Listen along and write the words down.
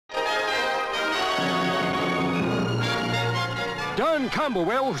Down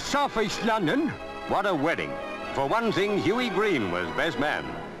Camberwell, South East London. What a wedding. For one thing, Hughie Green was best man.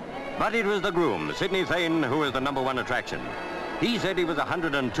 But it was the groom, Sydney Thain, who was the #1 attraction. He said he was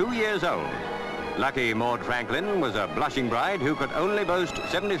 102 years old. Lucky Maude Franklyn was a blushing bride who could only boast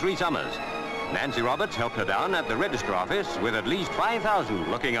 73 summers. Nancy Roberts helped her down at the Registry Office with at least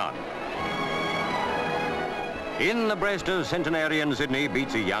 5,000 looking on. In the breast of centenarian Sydney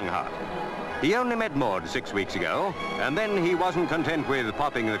beats a young heart. He only met Maude 6 weeks ago, and then he wasn't content with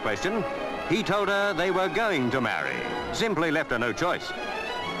popping the question. He told her they were going to marry. Simply left her no choice.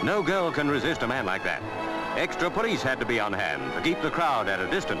 No girl can resist a man like that. Extra police had to be on hand to keep the crowd at a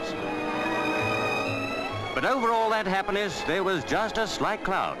distance. But over all that happiness, there was just a slight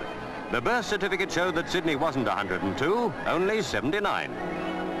cloud. The birth certificate showed that Sydney wasn't 102, only 79.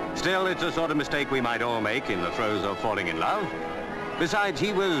 Still, it's a sort of mistake we might all make in the throes of falling in love. Besides,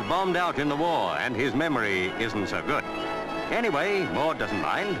 he was bombed out in the war, and his memory isn't so good. Anyway, Maude doesn't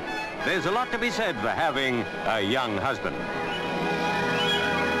mind. There's a lot to be said for having a young husband.